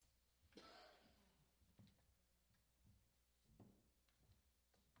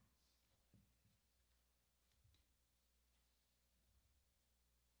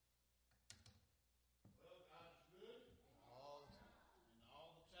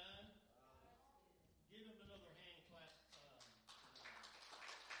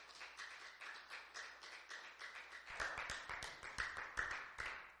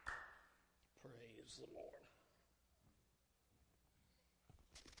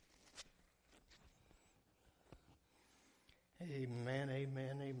Amen,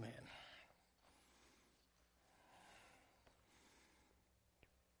 amen, amen.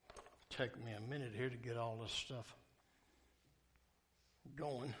 Take me a minute here to get all this stuff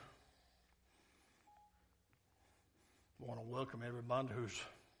going. I want to welcome everybody who's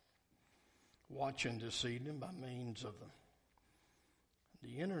watching this evening by means of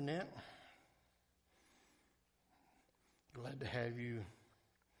the internet. Glad to have you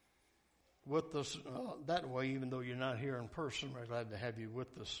with us that way, even though you're not here in person. We're glad to have you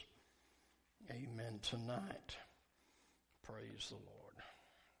with us. Amen tonight. Praise the Lord.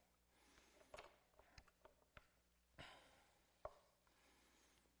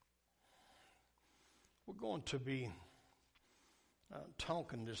 We're going to be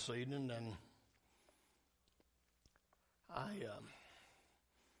talking this evening, and I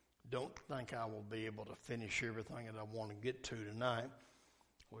don't think I will be able to finish everything that I want to get to tonight.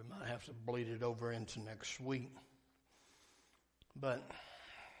 We might have to bleed it over into next week. But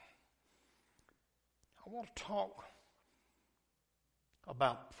I want to talk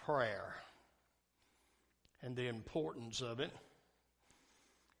about prayer and the importance of it.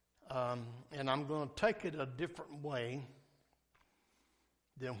 And I'm going to take it a different way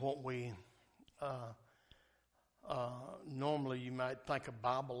than what we normally you might think a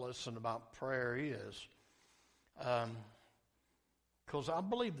Bible lesson about prayer is. Because I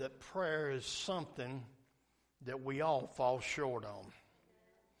believe that prayer is something that we all fall short on.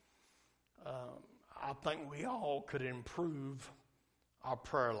 I think we all could improve our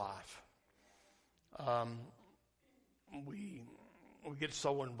prayer life. We get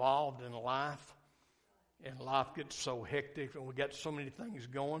so involved in life, and life gets so hectic, and we got so many things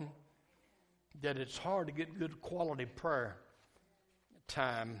going that it's hard to get good quality prayer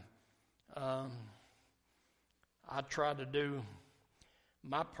time. I try to do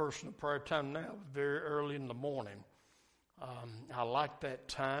my personal prayer time now very early in the morning. I like that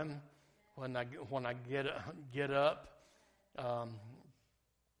time when I get up,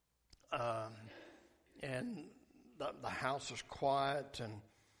 and the house is quiet, and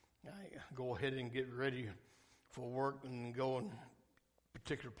I go ahead and get ready for work and go in a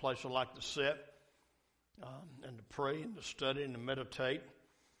particular place I like to sit and to pray and to study and to meditate.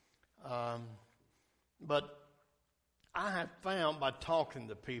 But I have found by talking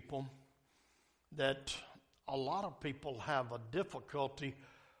to people that a lot of people have a difficulty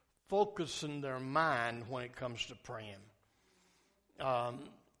focusing their mind when it comes to praying.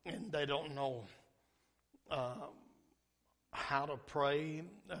 And they don't know how to pray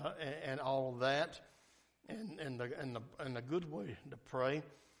and all of that, and the good way to pray.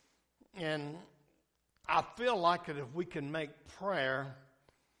 And I feel like that if we can make prayer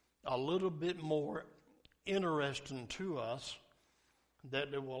a little bit more interesting to us,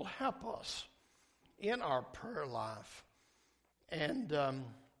 that it will help us in our prayer life. And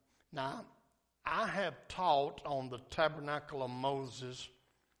now, I have taught on the Tabernacle of Moses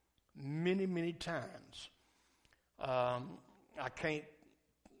many, many times. I can't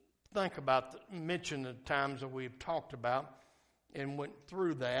think about mention the times that we've talked about and went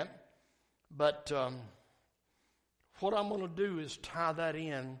through that. But what I'm going to do is tie that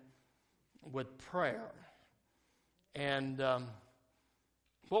in with prayer. And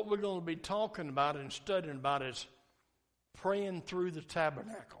what we're going to be talking about and studying about is praying through the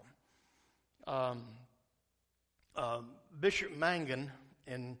tabernacle. Bishop Mangan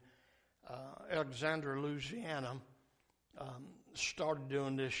in Alexandria, Louisiana, started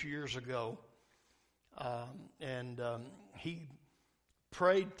doing this years ago. And he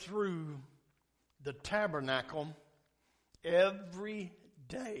prayed through the tabernacle every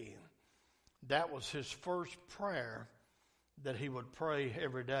day. That was his first prayer that he would pray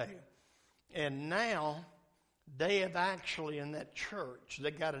every day. And now they have actually in that church,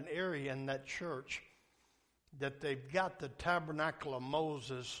 they got an area in that church that they've got the Tabernacle of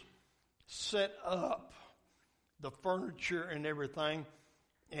Moses set up, the furniture and everything,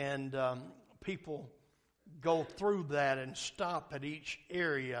 and people go through that and stop at each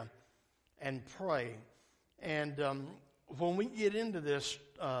area and pray. And when we get into this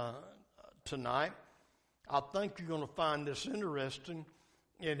tonight, I think you're going to find this interesting,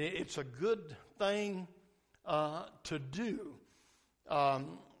 and it's a good thing to do.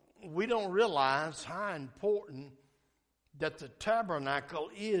 We don't realize how important that the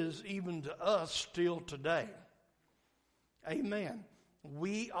tabernacle is even to us still today. Amen.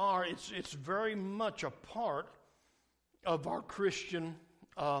 It's very much a part of our Christian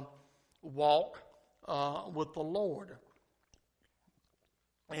walk with the Lord.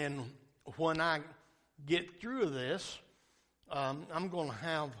 And when I get through this, I'm going to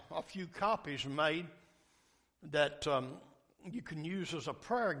have a few copies made that you can use as a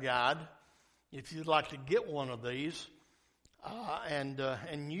prayer guide if you'd like to get one of these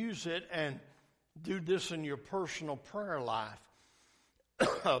and use it and do this in your personal prayer life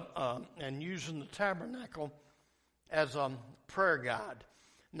and using the tabernacle as a prayer guide.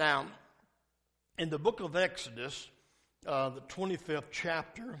 Now, in the book of Exodus, the 25th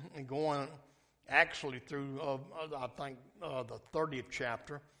chapter, and going actually through, I think, the 30th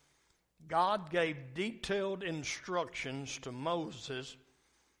chapter, God gave detailed instructions to Moses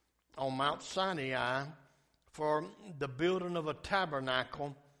on Mount Sinai for the building of a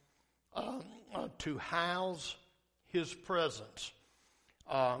tabernacle to house his presence.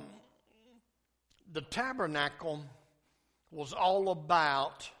 The tabernacle was all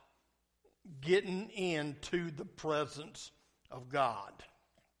about getting into the presence of God.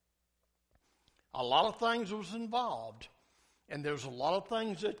 A lot of things was involved, and there's a lot of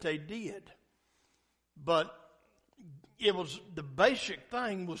things that they did. But it was the basic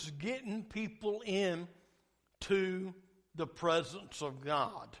thing was getting people into the presence of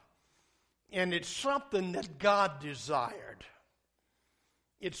God. And it's something that God desired.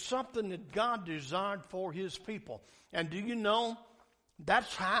 It's something that God desired for his people. And do you know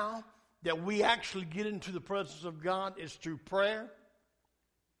that's how that we actually get into the presence of God is through prayer?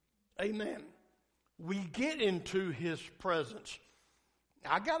 Amen. We get into his presence.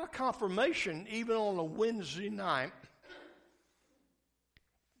 I got a confirmation even on a Wednesday night.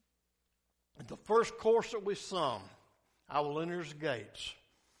 The first chorus that we sung, I Will Enter His Gates.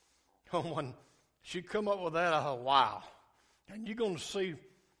 When she come up with that, I thought, wow. And you're going to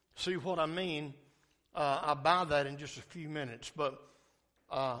see what I mean about that in just a few minutes. But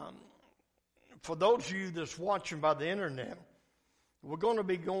for those of you that's watching by the internet, we're going to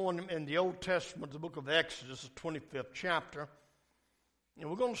be going in the Old Testament, the book of Exodus, the 25th chapter. And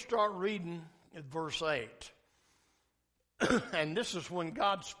we're going to start reading at verse 8. And this is when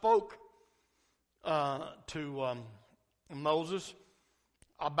God spoke to Moses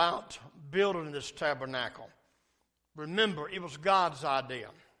about building this tabernacle. Remember, it was God's idea.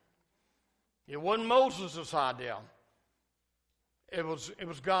 It wasn't Moses' idea. It was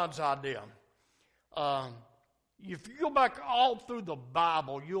God's idea. If you go back all through the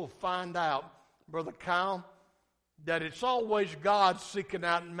Bible, you'll find out, Brother Kyle, that it's always God seeking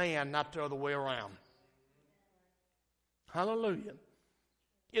out man, not the other way around. Hallelujah.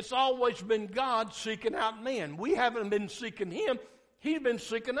 It's always been God seeking out men. We haven't been seeking him. He's been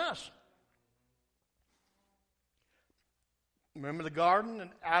seeking us. Remember the garden and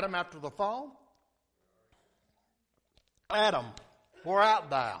Adam after the fall? Adam, where art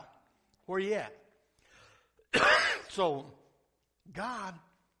thou? Where you at? So, God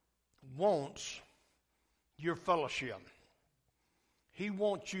wants your fellowship. He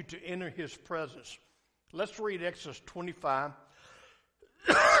wants you to enter his presence. Let's read Exodus 25,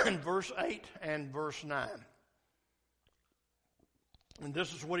 and verse 8 and verse 9. And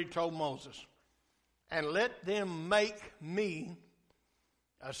this is what he told Moses. And let them make me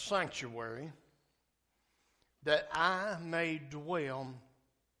a sanctuary that I may dwell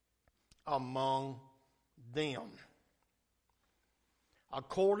among them,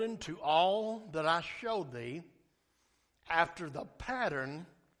 according to all that I showed thee, after the pattern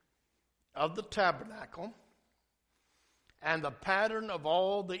of the tabernacle, and the pattern of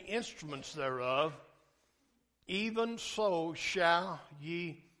all the instruments thereof, even so shall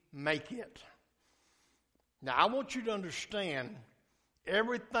ye make it. Now I want you to understand,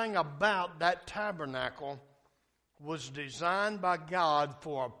 everything about that tabernacle was designed by God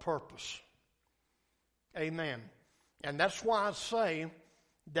for a purpose. Amen. And that's why I say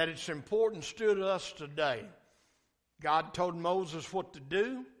that it's important still to us today. God told Moses what to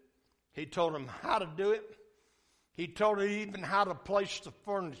do. He told him how to do it. He told him even how to place the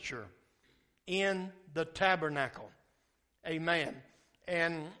furniture in the tabernacle. Amen.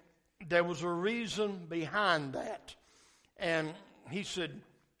 And there was a reason behind that. And he said,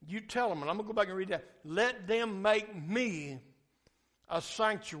 you tell them, and I'm going to go back and read that. Let them make me a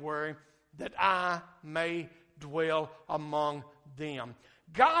sanctuary that I may dwell among them.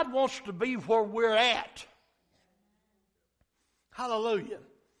 God wants to be where we're at. Hallelujah.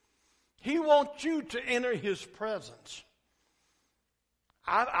 He wants you to enter his presence.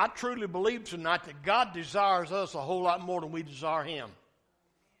 I truly believe tonight that God desires us a whole lot more than we desire him.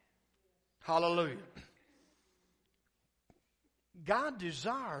 Hallelujah. God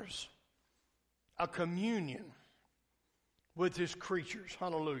desires a communion with his creatures.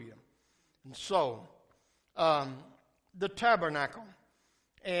 Hallelujah. And so, the tabernacle.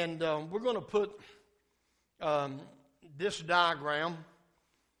 And we're going to put this diagram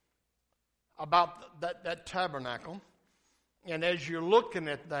about that tabernacle. And as you're looking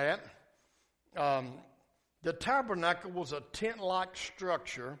at that, the tabernacle was a tent-like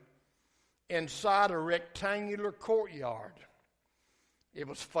structure inside a rectangular courtyard. It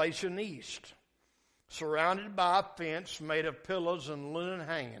was facing east, surrounded by a fence made of pillars and linen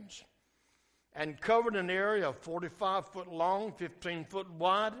hangings, and covered an area of 45 foot long, 15 foot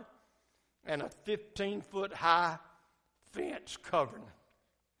wide, and a 15-foot high fence covering.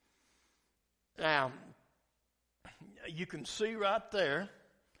 Now, you can see right there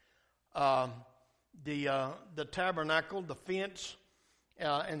the tabernacle, the fence,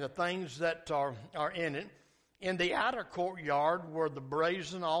 and the things that are in it. In the outer courtyard were the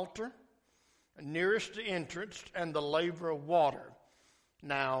brazen altar, nearest the entrance, and the laver of water.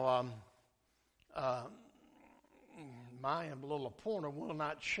 Now, my little pointer will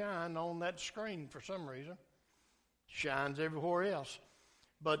not shine on that screen for some reason. Shines everywhere else.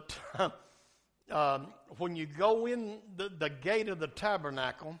 But when you go in the gate of the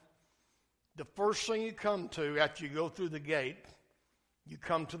tabernacle, the first thing you come to after you go through the gate, you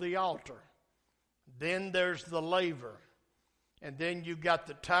come to the altar. Then there's the laver. And then you got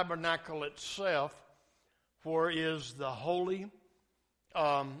the tabernacle itself, where is the holy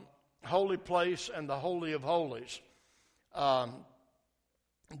place and the Holy of Holies.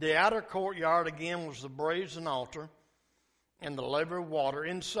 The outer courtyard, again, was the brazen altar and the laver of water.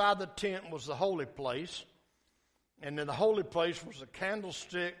 Inside the tent was the holy place. And in the holy place was a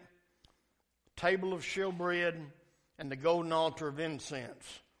candlestick, table of showbread, and the golden altar of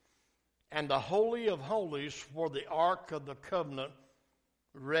incense. And the Holy of Holies, where the Ark of the Covenant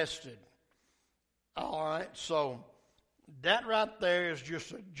rested. All right, so that right there is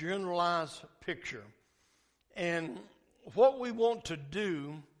just a generalized picture. And what we want to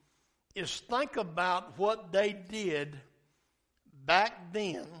do is think about what they did back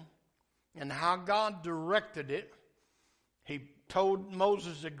then and how God directed it. He told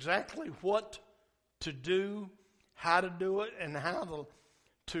Moses exactly what to do, how to do it, and how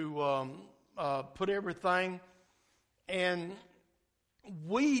to put everything. And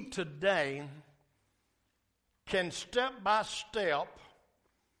we today can step by step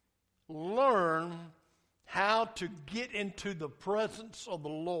learn how to get into the presence of the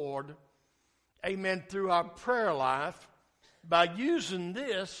Lord, amen, through our prayer life by using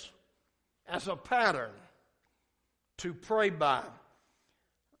this as a pattern to pray by.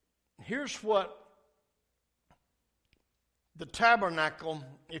 Here's what the tabernacle,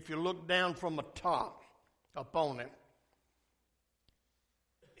 if you look down from the top upon it,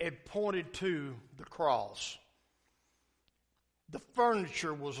 it pointed to the cross. The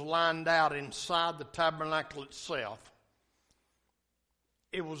furniture was lined out inside the tabernacle itself.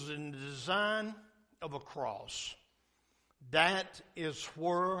 It was in the design of a cross. That is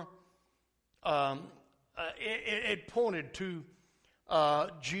where it pointed to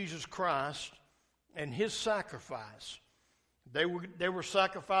Jesus Christ and his sacrifice. They were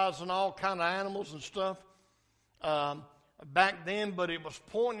sacrificing all kind of animals and stuff back then, but it was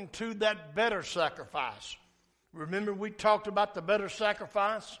pointing to that better sacrifice. Remember, we talked about the better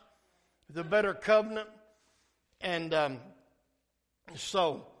sacrifice, the better covenant, and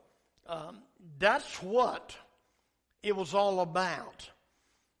so that's what it was all about.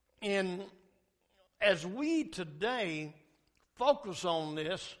 And as we today focus on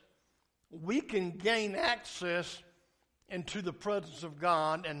this, we can gain access into the presence of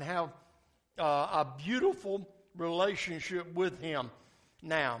God and have a beautiful relationship with him.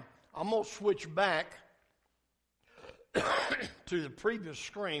 Now, I'm going to switch back to the previous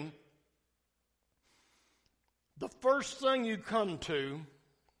screen. The first thing you come to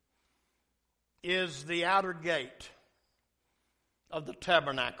is the outer gate of the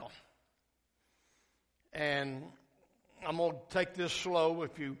tabernacle. And I'm going to take this slow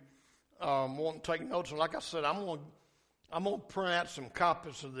if you want to take notes. And like I said, I'm going to print out some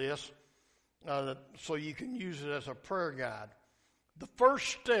copies of this so you can use it as a prayer guide. The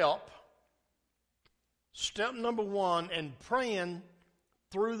first step number one in praying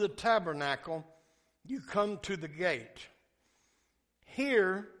through the tabernacle, you come to the gate.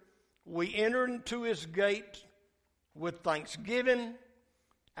 Here, we enter into his gate with thanksgiving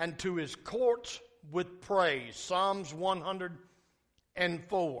and to his courts with praise. Psalms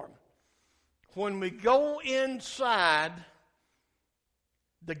 104. When we go inside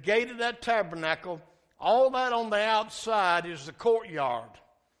the gate of that tabernacle, all that on the outside is the courtyard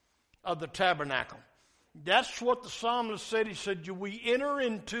of the tabernacle. That's what the psalmist said. He said, we enter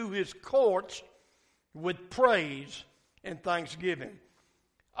into his courts with praise and thanksgiving.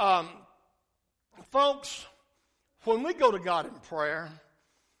 Folks, when we go to God in prayer,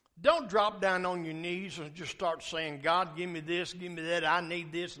 Don't drop down on your knees and just start saying, God, give me this, give me that, I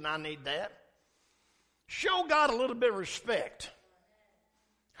need this and I need that. Show God a little bit of respect.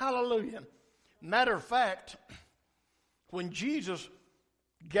 Hallelujah. Matter of fact, when Jesus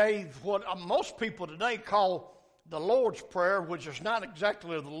gave what most people today call the Lord's Prayer, which is not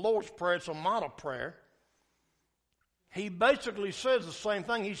exactly the Lord's Prayer, it's a model prayer, he basically says the same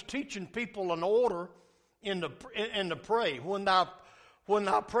thing. He's teaching people an order in to pray. When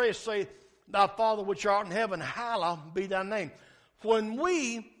thou pray, say, Thy Father which art in heaven, hallowed be thy name. When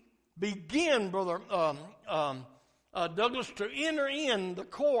we begin, Brother Douglas, to enter in the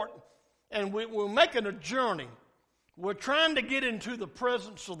court, and we're making a journey, we're trying to get into the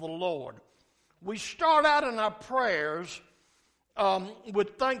presence of the Lord. We start out in our prayers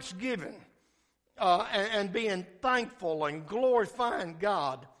with thanksgiving and being thankful and glorifying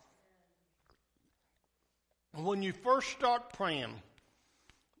God. When you first start praying,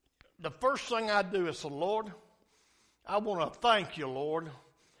 the first thing I do is say, Lord, I want to thank you, Lord.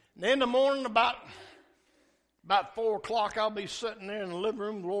 And in the morning, about 4 o'clock, I'll be sitting there in the living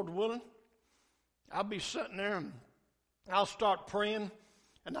room, Lord willing. I'll be sitting there and I'll start praying.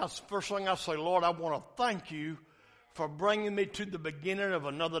 And that's the first thing I say, Lord, I want to thank you for bringing me to the beginning of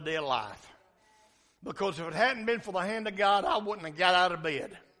another day of life. Because if it hadn't been for the hand of God, I wouldn't have got out of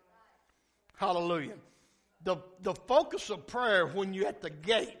bed. Hallelujah. The focus of prayer when you're at the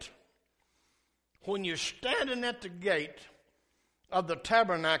gate, when you're standing at the gate of the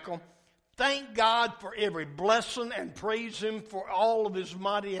tabernacle, thank God for every blessing and praise Him for all of His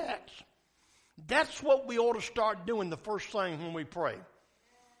mighty acts. That's what we ought to start doing the first thing when we pray.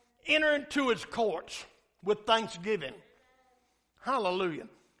 Enter into His courts with thanksgiving. Hallelujah.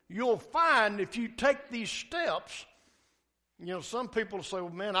 You'll find if you take these steps, some people say, well,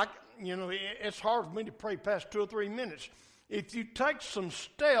 man, it's hard for me to pray past 2 or 3 minutes. If you take some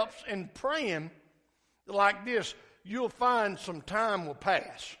steps in praying like this, you'll find some time will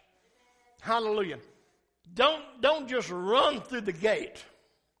pass. Hallelujah. Don't just run through the gate,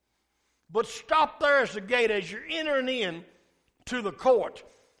 but stop there as the gate as you're entering in to the court.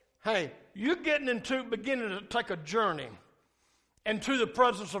 Hey, you're beginning to take a journey into the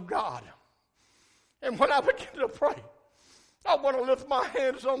presence of God. And when I begin to pray, I want to lift my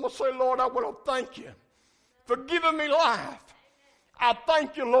hands and I'm going to say, Lord, I want to thank you for giving me life. I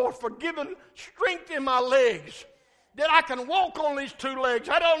thank you, Lord, for giving strength in my legs, that I can walk on these 2 legs.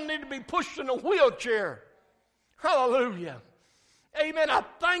 I don't need to be pushed in a wheelchair. Hallelujah. Amen. I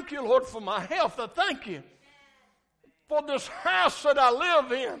thank you, Lord, for my health. I thank you for this house that I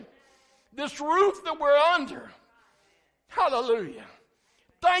live in, this roof that we're under. Hallelujah.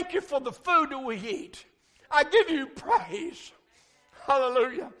 Thank you for the food that we eat. I give you praise.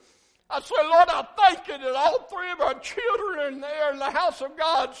 Hallelujah. I say, Lord, I thank you that all 3 of our children are in there in the house of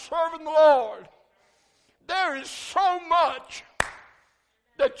God serving the Lord. There is so much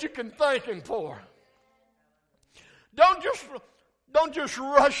that you can thank Him for. Don't just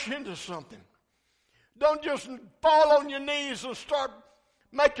rush into something. Don't just fall on your knees and start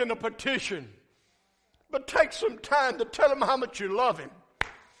making a petition. But take some time to tell Him how much you love Him,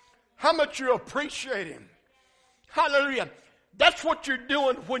 how much you appreciate Him. Hallelujah. That's what you're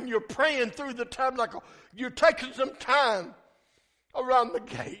doing when you're praying through the tabernacle. You're taking some time around the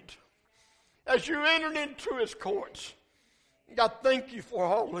gate as you enter into His courts. God, thank you for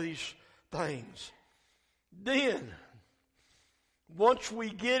all of these things. Then, once we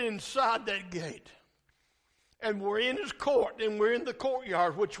get inside that gate and we're in His court and we're in the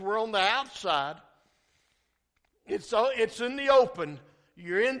courtyard, which we're on the outside, it's in the open.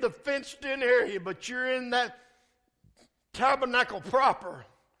 You're in the fenced-in area, but you're in that tabernacle proper.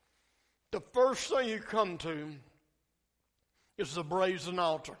 The first thing you come to is the brazen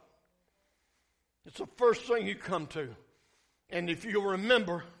altar. It's the first thing you come to. And if you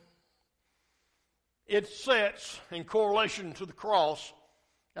remember, it sets in correlation to the cross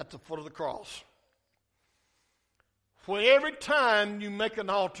at the foot of the cross. For every time you make an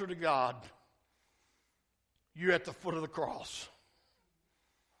altar to God, you're at the foot of the cross.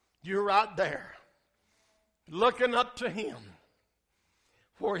 You're right there, looking up to Him,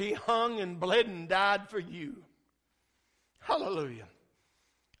 where He hung and bled and died for you. Hallelujah.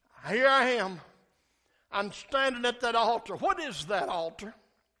 Here I am. I'm standing at that altar. What is that altar?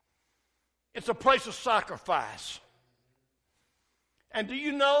 It's a place of sacrifice. And do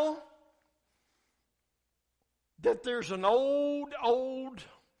you know that there's an old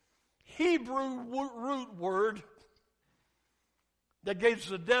Hebrew root word that gives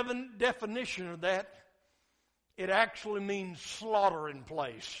the definition of that? It actually means slaughtering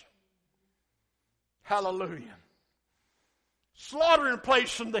place. Hallelujah. Slaughtering place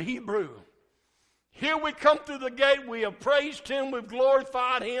from the Hebrew. Here we come through the gate. We have praised him. We've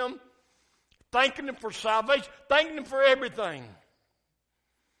glorified him. Thanking him for salvation. Thanking him for everything.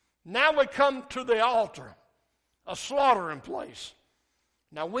 Now we come to the altar. A slaughtering place.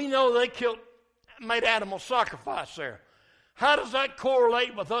 Now we know they made animal sacrifice there. How does that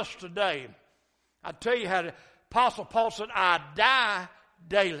correlate with us today? I tell you how the Apostle Paul said, I die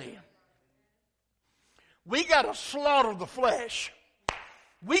daily. We got to slaughter the flesh.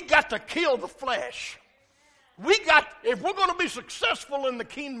 We got to kill the flesh. If we're going to be successful in the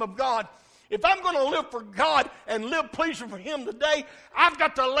kingdom of God, if I'm going to live for God and live pleasing for him today, I've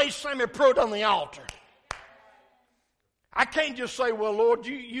got to lay Sammy Pruitt on the altar. I can't just say, well, Lord,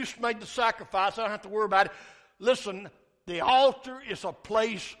 you made the sacrifice. I don't have to worry about it. Listen, the altar is a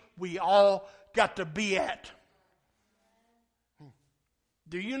place we all got to be at.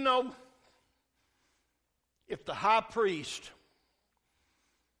 Do you know if the high priest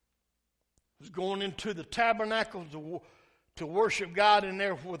was going into the tabernacle to worship God in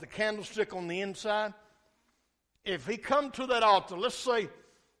there with a candlestick on the inside, if he come to that altar, let's say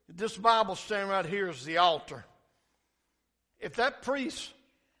this Bible stand right here is the altar. If that priest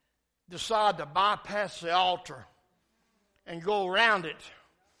decide to bypass the altar and go around it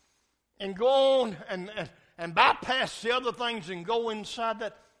and go on and bypass the other things and go inside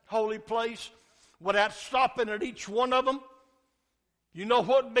that holy place without stopping at each one of them, you know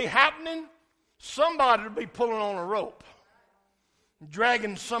what would be happening? Somebody would be pulling on a rope,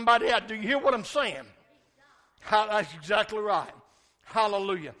 dragging somebody out. Do you hear what I'm saying? That's exactly right.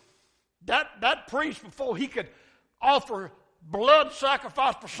 Hallelujah. That priest, before he could offer blood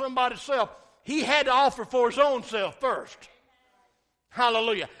sacrifice for somebody's self, he had to offer for his own self first.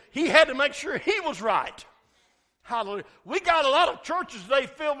 Hallelujah. He had to make sure he was right. Hallelujah. We got a lot of churches today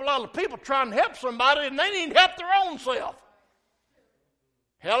filled with a lot of people trying to help somebody, and they need help their own self.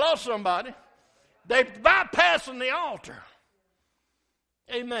 Hello, somebody. They're bypassing the altar.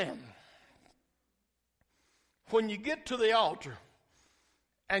 Amen. When you get to the altar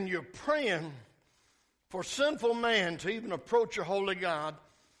and you're praying for sinful man to even approach a holy God,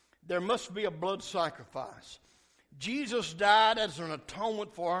 there must be a blood sacrifice. Jesus died as an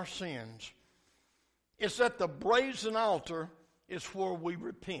atonement for our sins. It's at the brazen altar is where we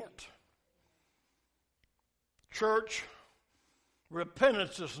repent. Church,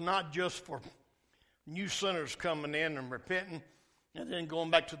 repentance is not just for new sinners coming in and repenting and then going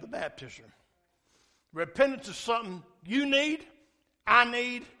back to the baptism. Repentance is something you need, I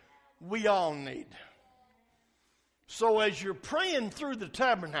need, we all need. So as you're praying through the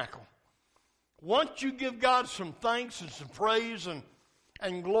tabernacle, once you give God some thanks and some praise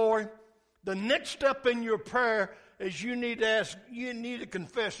and glory, the next step in your prayer is you need to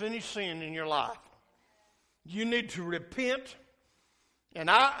confess any sin in your life. You need to repent. And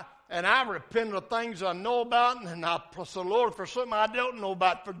I repent of things I know about, and I say, Lord, for something I don't know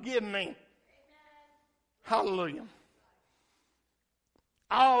about, forgive me. Amen. Hallelujah.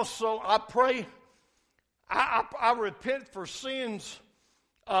 I pray, I repent for sins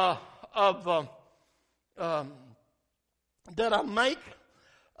that I make.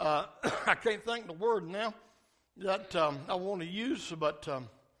 I can't think the word now that I want to use, but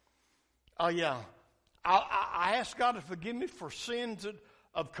I ask God to forgive me for sins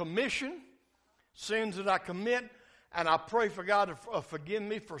of commission, sins that I commit, and I pray for God to forgive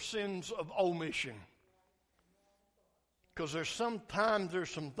me for sins of omission. Because there's some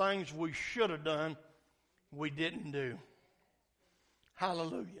things we should have done we didn't do.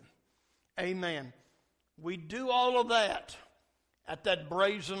 Hallelujah. Amen. We do all of that at that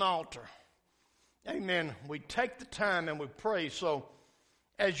brazen altar. Amen. We take the time and we pray. So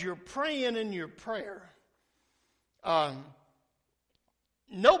as you're praying in your prayer,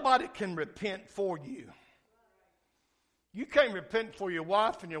 nobody can repent for you. You can't repent for your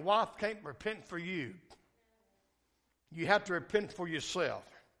wife, and your wife can't repent for you. You have to repent for yourself.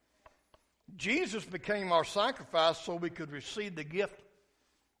 Jesus became our sacrifice so we could receive the gift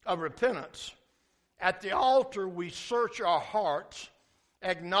of repentance. At the altar, we search our hearts,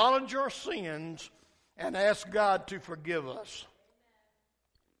 acknowledge our sins, and ask God to forgive us.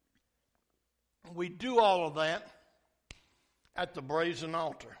 We do all of that at the brazen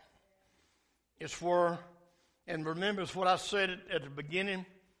altar. It's where, and remember what I said at the beginning,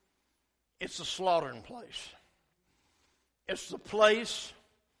 it's a slaughtering place. It's the place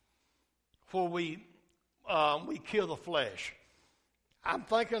where we kill the flesh. I'm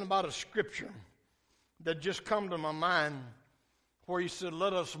thinking about a scripture that just come to my mind where he said,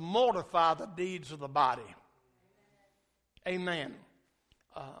 let us mortify the deeds of the body. Amen.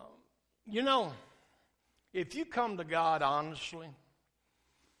 If you come to God honestly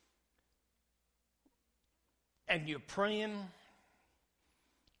and you're praying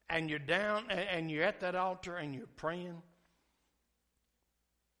and you're down and you're at that altar and you're praying,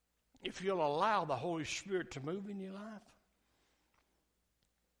 if you'll allow the Holy Spirit to move in your life,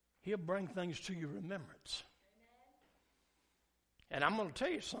 He'll bring things to your remembrance. And I'm going to tell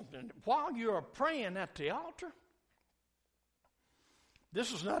you something. While you are praying at the altar,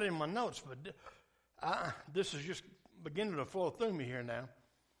 this is not in my notes, but this is just beginning to flow through me here now.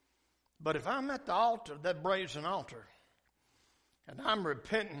 But if I'm at the altar, that brazen altar, and I'm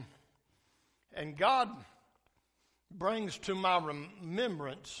repenting, and God brings to my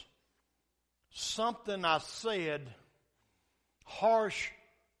remembrance something I said harsh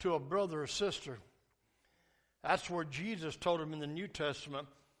to a brother or sister, that's where Jesus told him in the New Testament,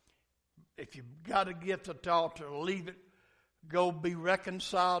 if you've got a gift at the altar, leave it, go be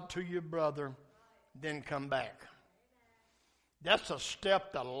reconciled to your brother, then come back. That's a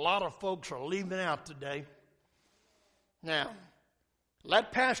step that a lot of folks are leaving out today. Now,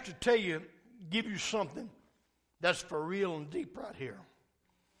 let Pastor give you something that's for real and deep right here.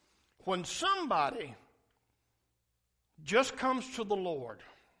 When somebody just comes to the Lord,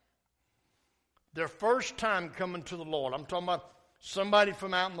 their first time coming to the Lord, I'm talking about somebody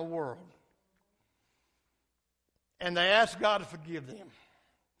from out in the world, and they ask God to forgive them,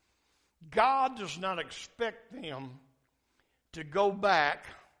 God does not expect them to go back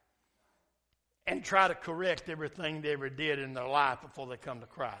and try to correct everything they ever did in their life before they come to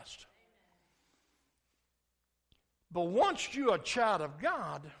Christ. But once you're a child of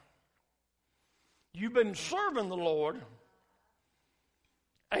God, you've been serving the Lord,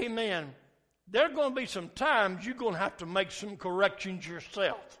 amen, there are going to be some times you're going to have to make some corrections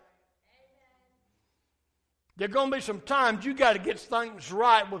yourself. There are going to be some times you got to get things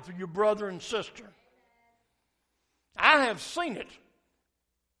right with your brother and sister. I have seen it.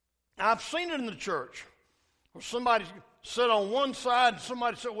 I've seen it in the church where somebody sit on one side and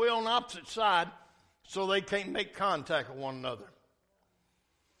somebody sit way on the opposite side so they can't make contact with one another.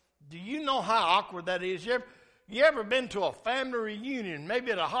 Do you know how awkward that is? You ever been to a family reunion,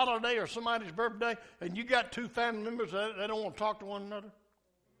 maybe at a holiday or somebody's birthday, and you got two family members that they don't want to talk to one another?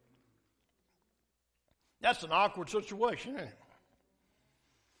 That's an awkward situation, isn't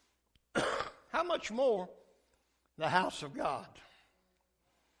it? How much more the house of God?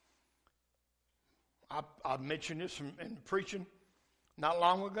 I mentioned this in preaching not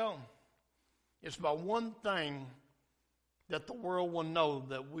long ago. It's about one thing that the world will know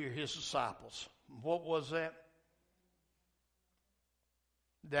that we're His disciples. What was that?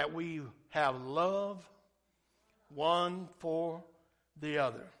 That we have love one for the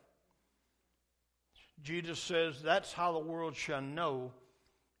other. Jesus says that's how the world shall know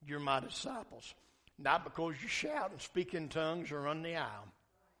you're my disciples. Not because you shout and speak in tongues or run the aisle.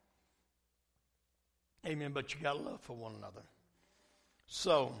 Amen, but you got love for one another.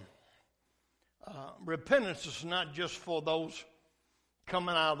 So, repentance is not just for those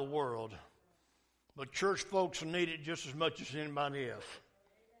coming out of the world, but church folks need it just as much as anybody else.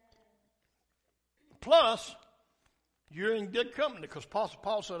 Plus, you're in good company because Apostle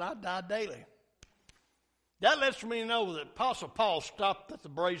Paul said, I die daily. That lets me know that Apostle Paul stopped at the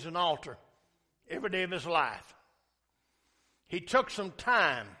brazen altar every day of his life. He took some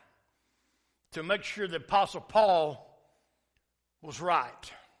time to make sure that Apostle Paul was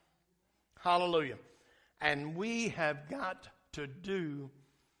right. Hallelujah. And we have got to do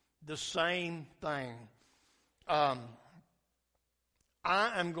the same thing. I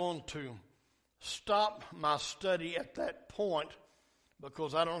am going to stop my study at that point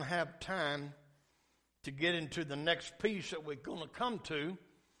because I don't have time to get into the next piece that we're going to come to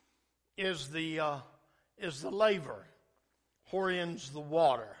is the laver, wherein's the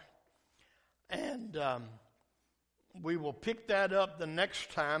water. And we will pick that up the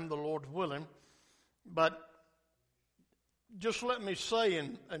next time, the Lord willing. But just let me say,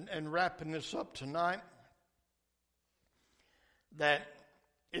 and wrapping this up tonight, that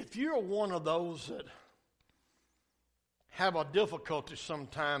if you're one of those that have a difficulty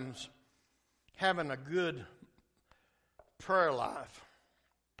sometimes having a good prayer life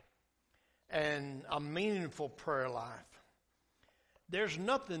and a meaningful prayer life, there's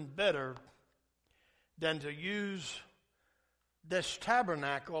nothing better than to use this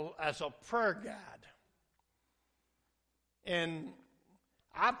tabernacle as a prayer guide. And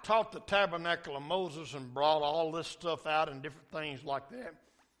I've taught the tabernacle of Moses and brought all this stuff out and different things like that.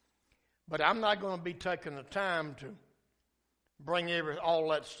 But I'm not going to be taking the time to bring all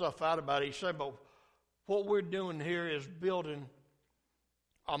that stuff out about it. He said, but what we're doing here is building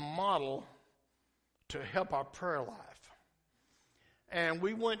a model to help our prayer life. And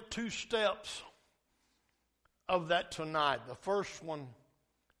we went 2 steps of that tonight. The first one,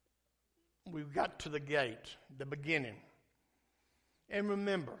 we got to the gate, the beginning. And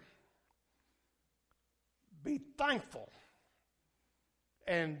remember, be thankful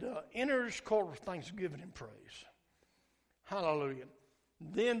and enter his court with thanksgiving and praise. Hallelujah.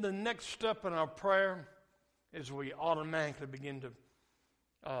 Then the next step in our prayer is we automatically begin to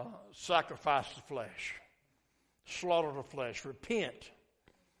sacrifice the flesh, slaughter the flesh, repent.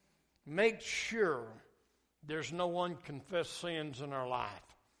 Make sure there's no unconfessed sins in our life.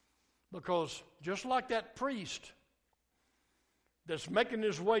 Because just like that priest that's making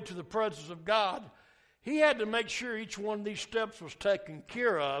his way to the presence of God, he had to make sure each one of these steps was taken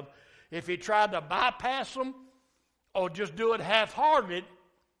care of. If he tried to bypass them or just do it half-hearted,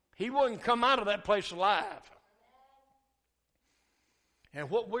 he wouldn't come out of that place alive. And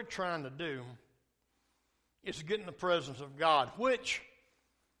what we're trying to do is get in the presence of God, which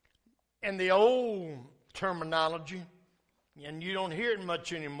in the old terminology, and you don't hear it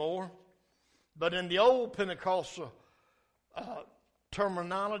much anymore, but in the old Pentecostal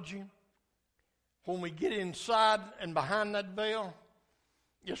terminology, when we get inside and behind that veil,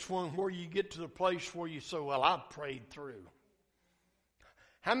 it's where you get to the place where you say, well, I prayed through.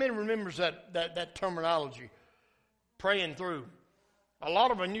 How many remembers that terminology, praying through? A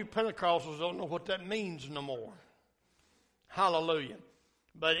lot of our new Pentecostals don't know what that means no more. Hallelujah.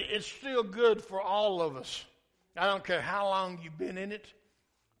 But it's still good for all of us. I don't care how long you've been in it,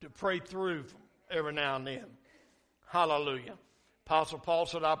 to pray through every now and then. Hallelujah. Apostle Paul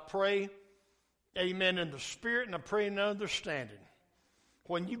said, I pray, amen, in the Spirit, and I pray in understanding.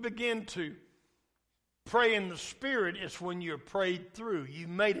 When you begin to pray in the Spirit, it's when you're prayed through. You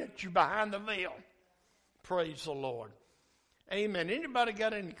made it. You're behind the veil. Praise the Lord. Amen. Anybody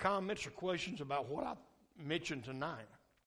got any comments or questions about what I mentioned tonight?